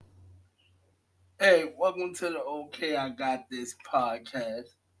Hey, welcome to the OK I Got This podcast.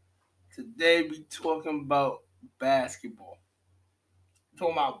 Today we talking about basketball.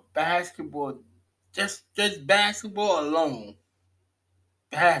 Talking about basketball, just basketball alone.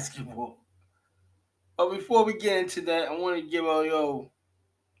 Basketball. But before we get into that, I want to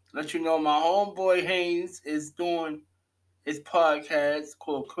let you know my homeboy Haynes is doing his podcast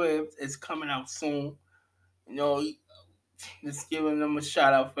called Cribs. It's coming out soon. Just giving them a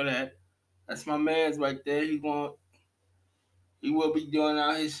shout out for that. That's my man's right there. He will be doing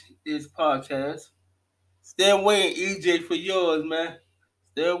out his podcast. Still waiting, EJ, for yours, man.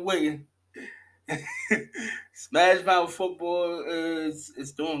 Still waiting. Smash Mouth football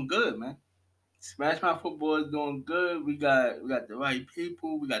is doing good, man. Smash Mouth football is doing good. We got the right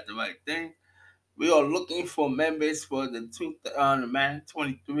people. We got the right thing. We are looking for members for the Man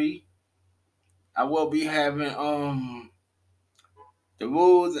 23. I will be having the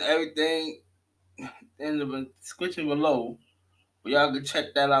rules and everything in the description below. Y'all can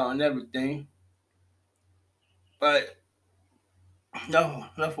check that out and everything. But no,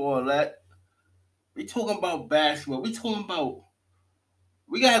 enough of all that. We talking about basketball.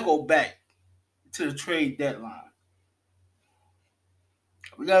 We gotta go back to the trade deadline.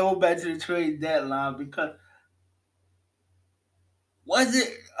 We gotta go back to the trade deadline because was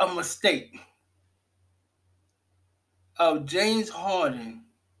it a mistake of James Harden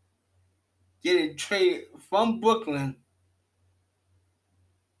getting traded from Brooklyn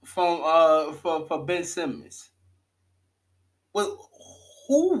for Ben Simmons? Well,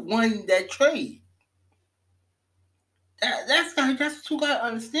 who won that trade? That's what you gotta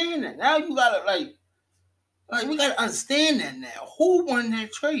understand that. Now you gotta like we gotta understand that now. Who won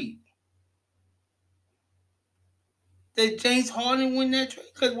that trade? Did James Harden win that trade?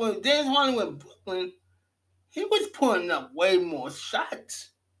 Because when James Harden went to Brooklyn, he was putting up way more shots.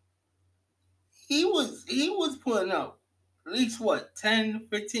 He was putting up at least 10,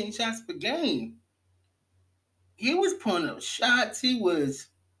 15 shots per game. He was putting up shots. He was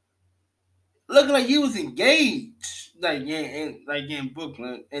looking like he was engaged, like in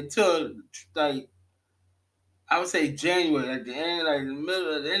Brooklyn until like I would say January, at the end, like the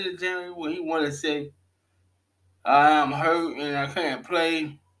middle of the end of January, when he wanted to say, "I'm hurt and I can't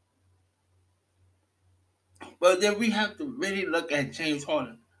play." But then we have to really look at James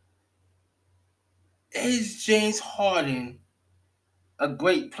Harden. Is James Harden a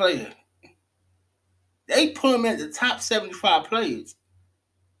great player? They put him at the top 75 players.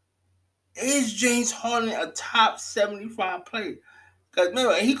 Is James Harden a top 75 player? Because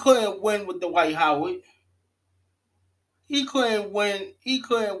remember, he couldn't win with the White Howard. He couldn't win. He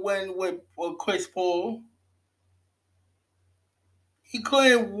couldn't win with Chris Paul. He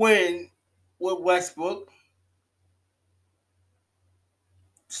couldn't win with Westbrook.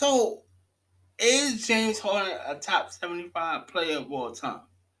 So, is James Harden a top 75 player of all time?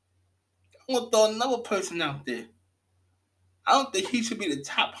 I'm gonna throw another person out there. I don't think he should be the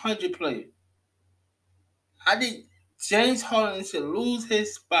top 100 player. I think James Harden should lose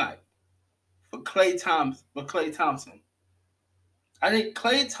his spot for Klay Thompson. I think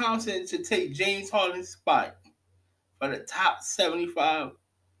Klay Thompson should take James Harden's spot for the top 75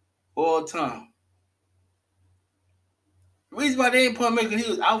 all time. The reason why they didn't put him in because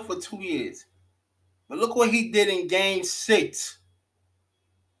he was out for 2 years. But look what he did in Game 6.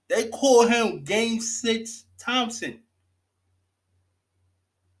 They called him Game 6 Thompson.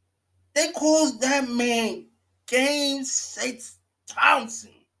 They called that man Game 6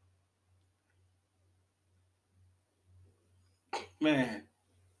 Thompson. Man.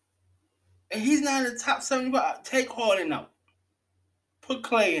 And he's not in the top 75. Take Harden out. Put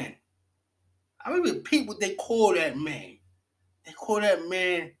Klay in. I repeat what they call that man. They call that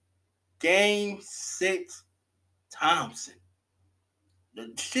man Game 6 Thompson.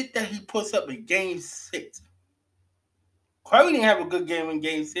 The shit that he puts up in Game 6. Curry didn't have a good game in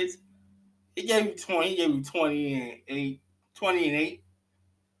Game 6. He gave you 20. He gave you 20 and 8. 20 and 8.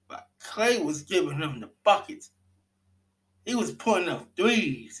 But Klay was giving them the buckets. He was putting up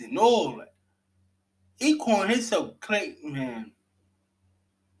threes and all that. He calling himself Klay, man.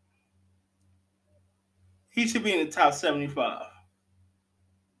 He should be in the top 75.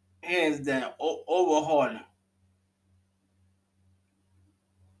 Hands down, over Harden.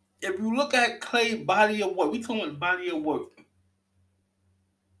 If you look at Klay body of work, we talking about body of work.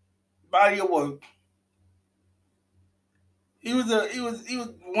 Body of work. He was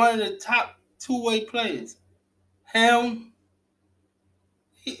one of the top two-way players. Him,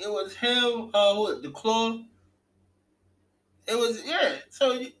 it was him. The Claw. It was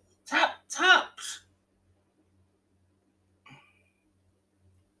So tops.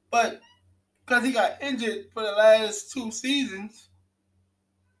 But because he got injured for the last 2 seasons.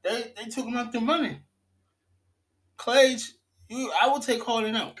 They took him out the money. Clay, I would take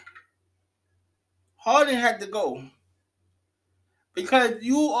Harden out. Harden had to go because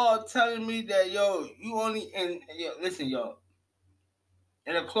you are telling me that you only listen, yo,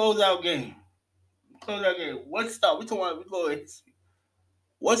 in a closeout game. What star? We talking about we go history.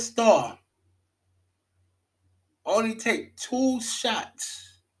 What star only take 2 shots?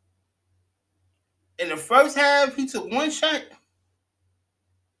 In the first half, he took 1 shot.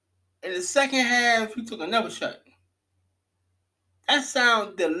 In the second half, he took another shot. That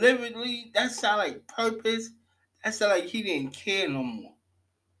sound deliberately. That sound like purpose. That sound like he didn't care no more.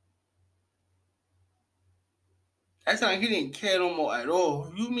 That sound like he didn't care no more at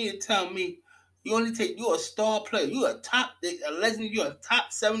all. You mean to tell me you a star player, you a legend, you a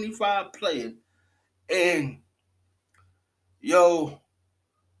top 75 player, and yo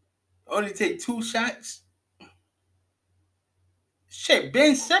only take 2 shots? Shit,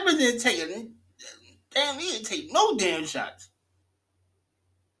 Ben Simmons didn't take it. Damn, he didn't take no damn shots.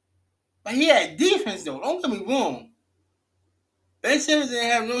 But he had defense though. Don't get me wrong. Ben Simmons he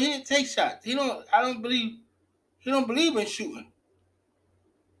didn't take shots. He don't believe in shooting.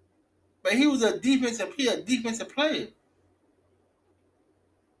 But he was a defensive player.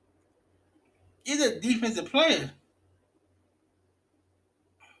 He's a defensive player.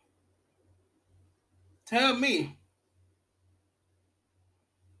 Tell me.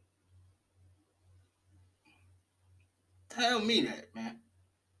 Tell me that, man.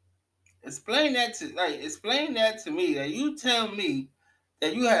 Explain that to me. That you tell me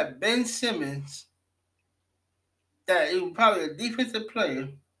that you have Ben Simmons, that he was probably a defensive player,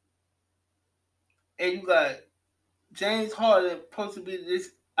 and you got James Harden supposed to be this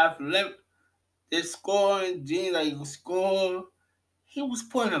athletic, this scoring gene, like he can score. He was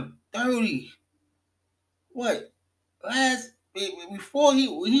putting up 30. What? Before he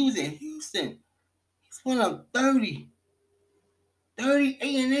was in Houston, he's putting up 30. 38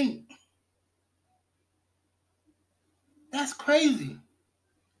 and 8. That's crazy.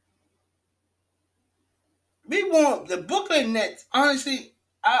 We want the Brooklyn Nets. Honestly,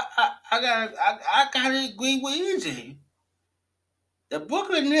 I gotta agree with EJ. The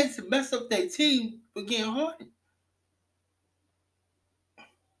Brooklyn Nets messed up their team for getting Harden.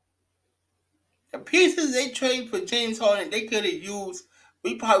 The pieces they trade for James Harden, they could have used.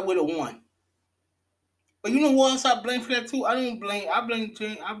 We probably would have won. But you know who else I blame for that too? I blame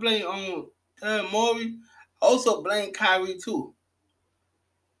James. I blame Maury. Also blame Kyrie too.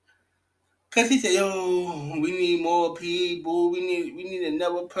 Cause he said, "Yo, we need more people. We need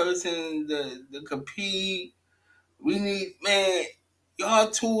another person to compete. We need, man. Y'all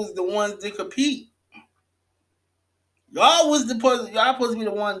two is the ones to compete. Y'all supposed to be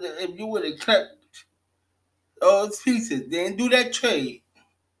the ones that if you would have kept those pieces, then do that trade,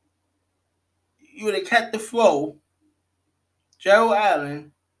 you would have kept the flow, Gerald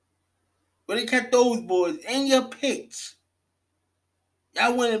Allen, would have kept those boys in your picks.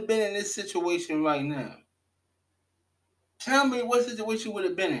 Y'all wouldn't have been in this situation right now. Tell me what situation would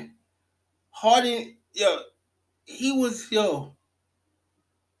have been in. Harden, he was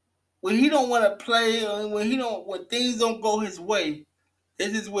when he don't want to play, or when things don't go his way,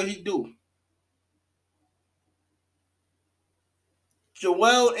 this is what he do.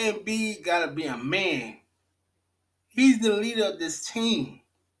 Joel Embiid gotta be a man. He's the leader of this team.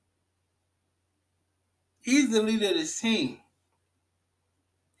 He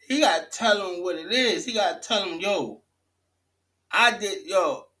gotta tell him what it is. He gotta tell him, I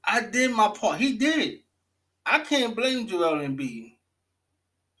did my part. He did. I can't blame Joel Embiid.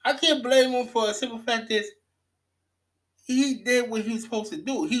 I can't blame him for a simple fact is he did what he was supposed to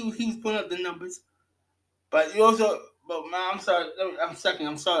do. He was putting up the numbers. But man, I'm sorry. I'm sorry.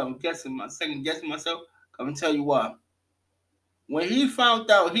 I'm second guessing myself. I'm gonna tell you why. When he found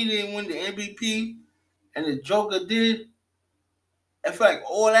out he didn't win the MVP and the Joker did, I feel like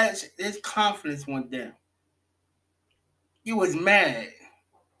all that his confidence went down. He was mad.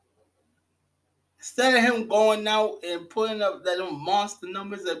 Instead of him going out and putting up that monster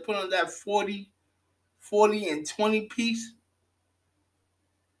numbers and putting up that 40 and 20 piece,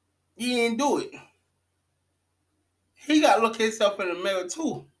 he didn't do it. He got to look himself in the mirror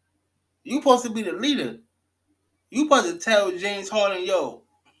too. You supposed to be the leader. You supposed to tell James Harden,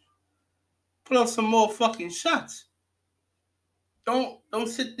 put up some more fucking shots. Don't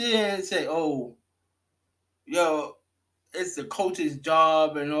sit there and say, oh, it's the coach's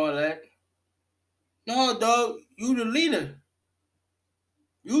job and all that. No, dog, you the leader.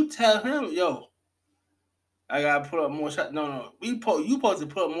 You tell him, I gotta put up more shots. No, you supposed to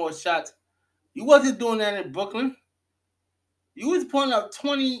put up more shots You wasn't doing that in Brooklyn. You was putting up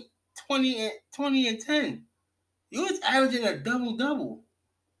 20 and 10. You was averaging a double-double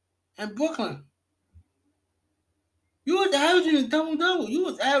in Brooklyn. You was averaging a double-double. You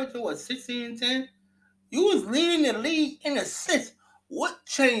was averaging, what, 16 and 10? You was leading the league in assists. What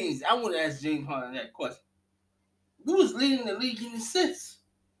changed? I want to ask James Harden that question. You was leading the league in assists.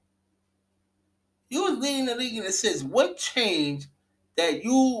 You was leading the league in assists. What changed that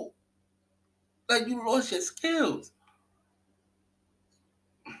you lost your skills?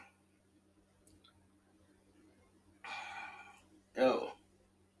 Yo.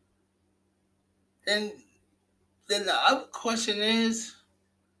 And then the other question is,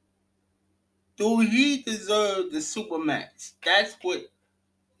 do he deserve the supermax? That's what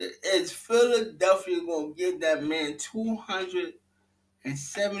is Philadelphia gonna give that man $270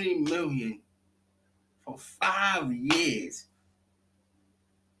 million for 5 years?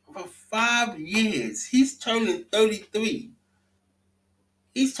 For 5 years, he's turning 33.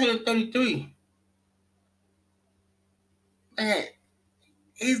 He's turning 33. Man,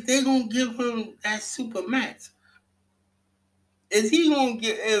 is they gonna give him that supermax? Is he gonna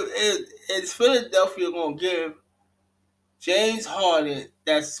get? Is Philadelphia gonna give James Harden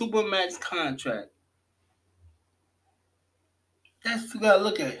that supermax contract? That's what we gotta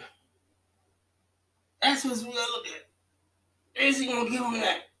look at. That's what we gotta look at. Is he gonna give him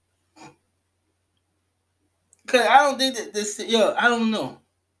that? Cause I don't think that this. Yo, I don't know.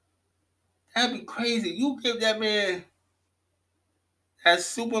 That'd be crazy. You give that man that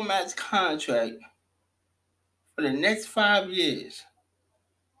supermax contract for the next 5 years.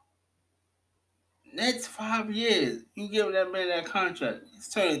 Next 5 years, you give that man that contract. He's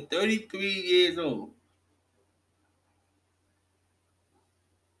turning 33 years old.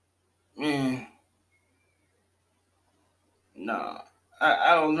 Man, nah,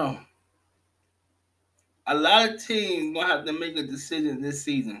 I don't know. A lot of teams gonna have to make a decision this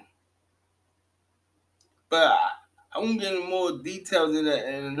season, but I'm gonna get into more details in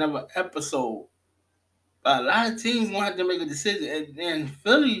another episode. But a lot of teams gonna have to make a decision, and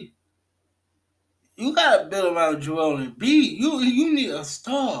Philly, you gotta build around Joel Embiid. You need a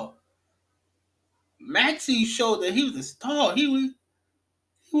star. Maxey showed that he was a star. He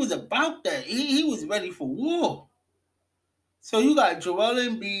was about that. He was ready for war. So you got Joel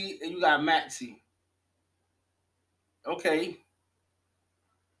Embiid and you got Maxey. Okay.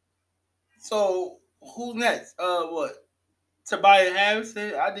 So who's next? What? Tobias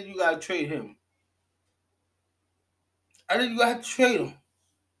Harrison? I think you gotta trade him. I think you have to trade him.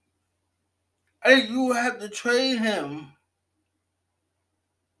 I think you have to trade him.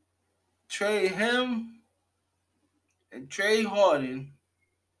 Trade him and trade Harden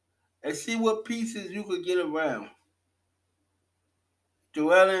and see what pieces you could get around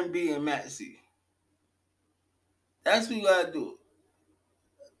Joel Embiid and Maxey. That's what you gotta do.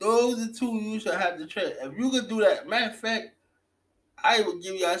 Those are two you should have to trade. If you could do that, matter of fact, I would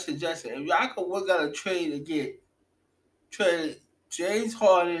give you a suggestion. If y'all could work out a trade to trade James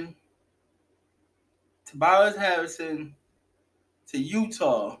Harden, Tobias Harrison to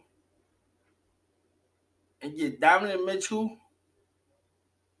Utah, and get Donovan Mitchell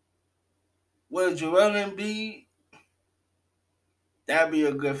with Joel Embiid, that'd be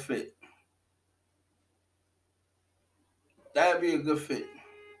a good fit. That'd be a good fit.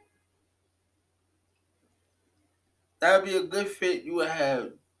 That'd be a good fit. You would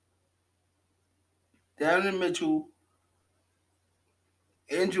have Donovan Mitchell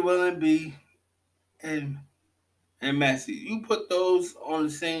and Joel Embiid and Maxey. You put those on the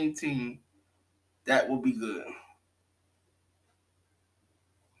same team, that would be good.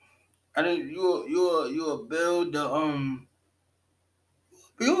 I think you'll build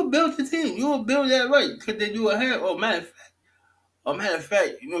you'll build the team. You'll build that right. Cause then you will have matter of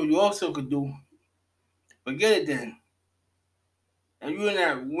fact, you also could do, forget it then. And you in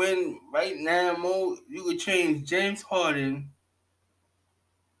that win right now mode, you could change James Harden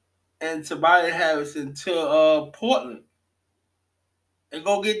and Tobias Harrison to Portland and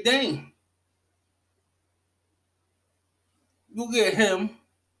go get Dame. You get him,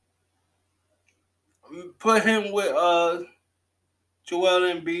 put him with Joel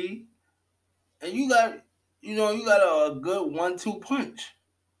Embiid, and you got a good 1-2 punch.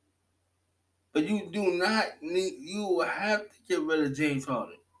 But you do not need. You will have to get rid of James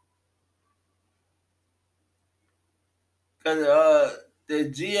Harden because the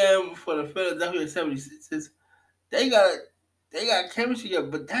GM for the Philadelphia 76ers, they got they got chemistry,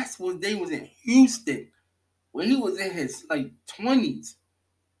 but that's when they was in Houston when he was in his 20s.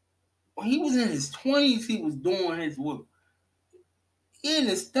 When he was in his 20s, he was doing his work. He in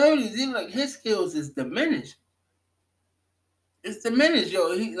his 30s. He like his skills is diminished. It's diminished,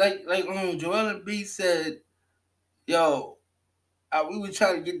 yo. He like Joel Embiid said, yo, we were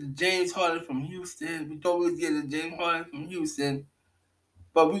trying to get the James Harden from Houston. We thought we was getting the James Harden from Houston,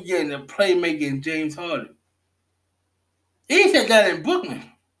 but we getting a playmaking James Harden. He said that in Brooklyn.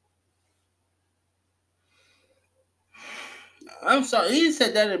 I'm sorry, he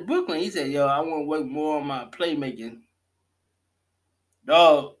said that in Brooklyn. He said, yo, I want to work more on my playmaking.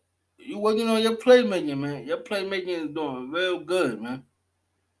 Dog, you working on your playmaking, man. Your playmaking is doing real good, man.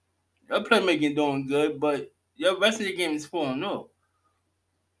 Your playmaking doing good, but your rest of the game is falling off.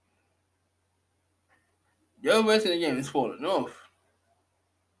 Your rest of the game is falling off.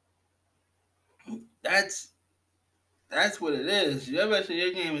 That's that's what it is. Your rest of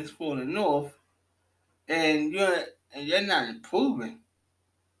your game is falling off, and you're not improving.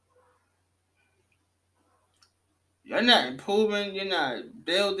 You're not improving. You're not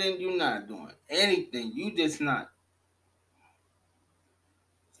building. You're not doing anything. You just not.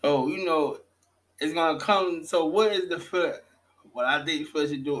 So it's gonna come. So what is the first? What I think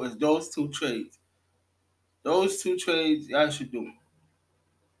first should do is those two trades. Those two trades y'all should do.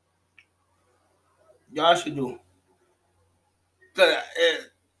 Y'all should do. 'Cause,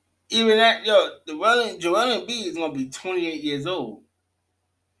 even that, Joel Embiid is gonna be 28 years old.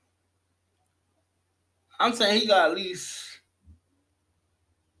 I'm saying he got at least.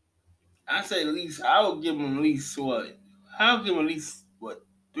 I say at least. I would give him at least what? I'll give him at least what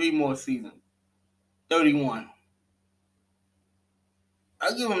 3 more seasons. 31.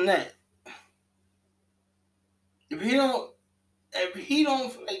 I'll give him that. If he don't, if he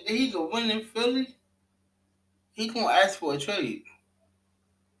don't feel like he can win in Philly, he gonna ask for a trade.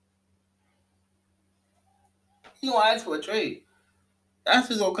 He gonna ask for a trade. That's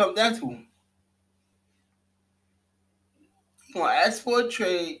what's gonna come down to. He gonna ask for a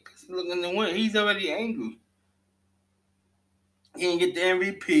trade because he's looking to win. He's already angry. He didn't get the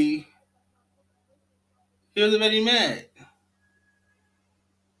MVP. He was already mad.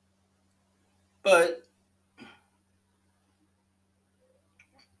 But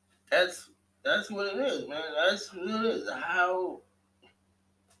that's that's what it is, man. That's what it is.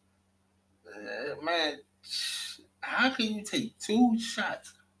 Man, how can you take 2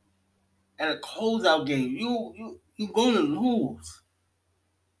 shots at a closeout game? You gonna lose.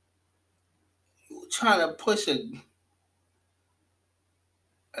 You trying to push a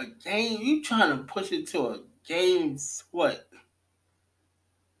game. You trying to push it to a game's what?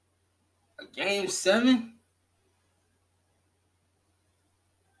 A game 7,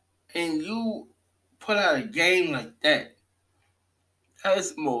 and you put out a game like that.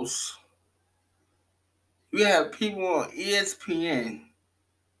 That's most. You have people on ESPN,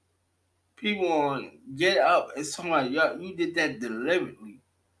 people on Get Up, and somebody, you did that deliberately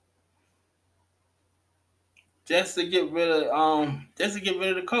just to get rid of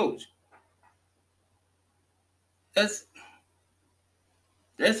the coach. That's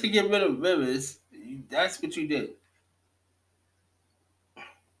to get rid of Rivers. That's what you did.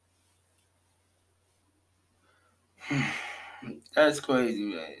 That's crazy,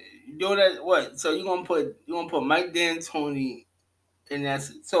 man. You know that what? So you gonna put Mike D'Antoni in that?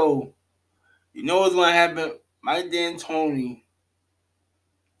 So you know what's gonna happen? Mike D'Antoni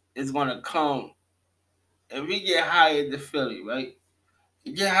is gonna come if we get hired to Philly, right?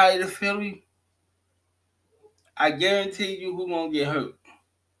 You get hired to Philly, I guarantee you who gonna get hurt.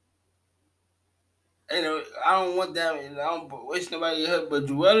 And I don't want that. And I don't wish nobody get hurt, but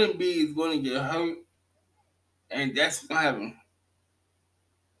Joel Embiid is gonna get hurt, and that's what's gonna happen.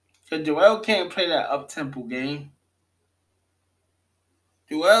 Cause Joel can't play that up tempo game.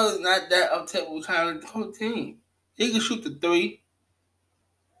 Joel is not that up tempo kind of team. He can shoot the three.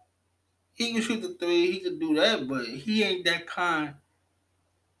 He can shoot the three. He can do that, but he ain't that kind.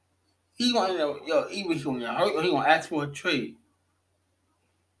 He gonna either he gonna get hurt or he gonna ask for a trade.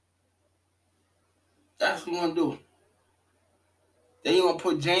 That's what he gonna do. Then he gonna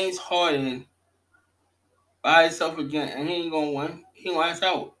put James Harden by himself again, and he ain't gonna win. He gonna ask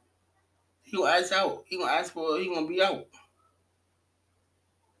out. He gonna ask out. He gonna ask for. He gonna be out.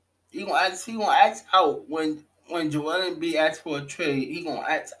 He gonna ask. He gonna ask out when Joel Embiid asks for a trade. He gonna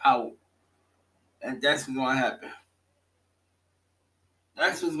ask out, and that's what's gonna happen.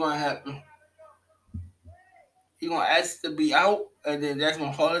 That's what's gonna happen. He gonna ask to be out, and then that's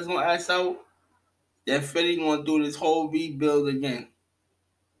when Harden's gonna ask out. Then Philly gonna do this whole rebuild again.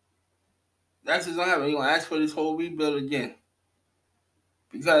 That's what's gonna happen. He gonna ask for this whole rebuild again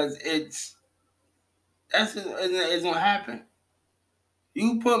because it's gonna happen.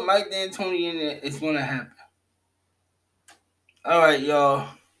 You put Mike D'Antoni in there, it's gonna happen. All right, y'all.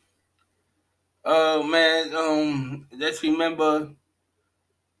 Man, let's remember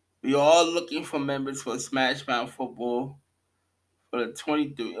we are all looking for members for Smash Mouth Football for the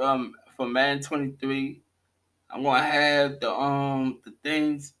 23 for Man 23. I'm gonna have the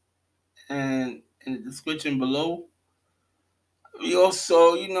things and in the description below. We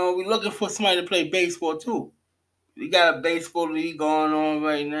also, we're looking for somebody to play baseball too. We got a baseball league going on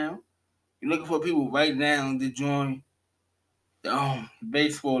right now. We're looking for people right now to join the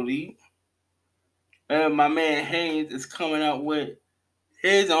baseball league. And my man Haynes is coming out with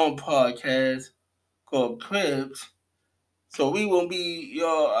his own podcast called Cribs. So we will be,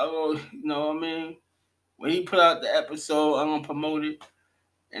 I will, what I mean? When he put out the episode, I'm gonna promote it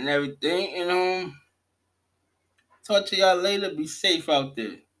and everything. And talk to y'all later. Be safe out there.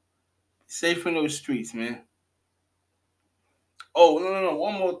 Be safe in those streets, man. Oh no.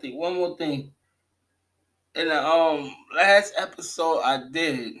 One more thing. In the last episode I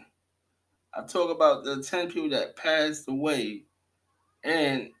talk about the 10 people that passed away,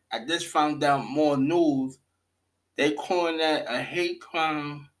 and I just found out more news. They calling that a hate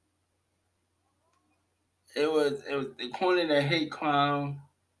crime. It was they calling it a hate crime,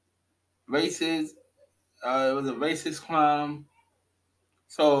 racist. It was a racist crime.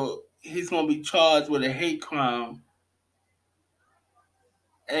 So he's gonna be charged with a hate crime.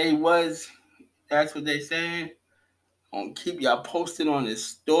 And he was. That's what they saying. I'm gonna keep y'all posted on this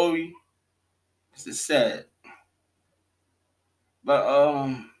story. This is sad, but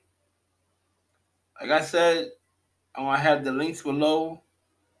like I said, I'm gonna have the links below.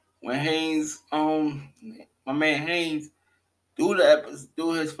 When Haynes, my man Haynes, do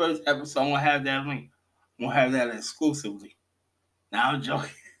his first episode, I'm gonna have that link. I'm gonna have that exclusively. Now I'm joking.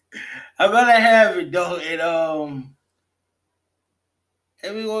 I'm gonna have it though,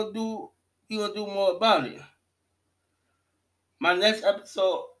 and we gonna do more about it. My next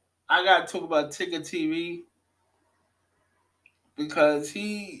episode, I gotta talk about Ticker TV because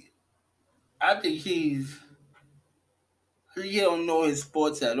I think he don't know his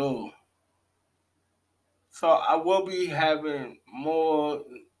sports at all. So I will be having more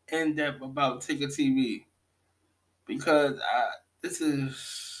in depth about Ticker TV because this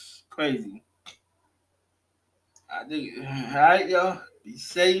is crazy. I think, all right, y'all, be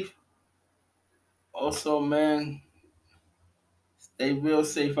safe. Also, man, stay real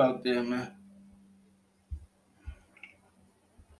safe out there, man.